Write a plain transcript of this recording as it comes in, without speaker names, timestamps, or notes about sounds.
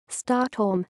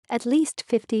Stockholm. At least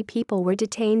 50 people were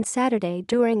detained Saturday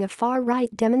during a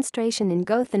far-right demonstration in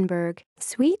Gothenburg,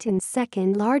 Sweden's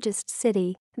second-largest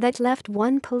city, that left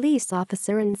one police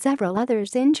officer and several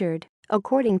others injured,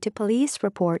 according to police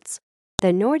reports.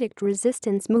 The Nordic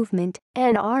Resistance Movement,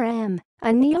 NRM,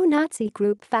 a neo-Nazi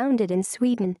group founded in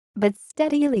Sweden but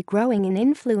steadily growing in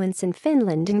influence in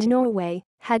Finland and Norway,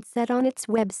 had said on its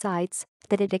websites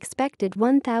that it expected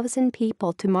 1,000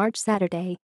 people to march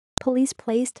Saturday. Police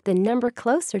placed the number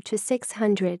closer to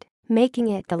 600, making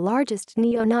it the largest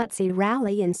neo-Nazi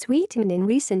rally in Sweden in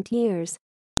recent years.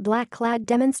 Black-clad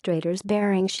demonstrators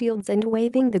bearing shields and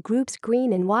waving the group's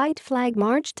green and white flag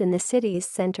marched in the city's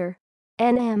center.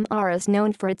 NMR is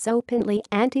known for its openly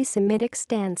anti-Semitic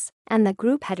stance, and the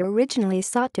group had originally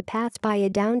sought to pass by a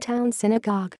downtown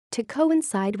synagogue to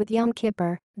coincide with Yom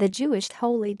Kippur, the Jewish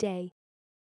holy day.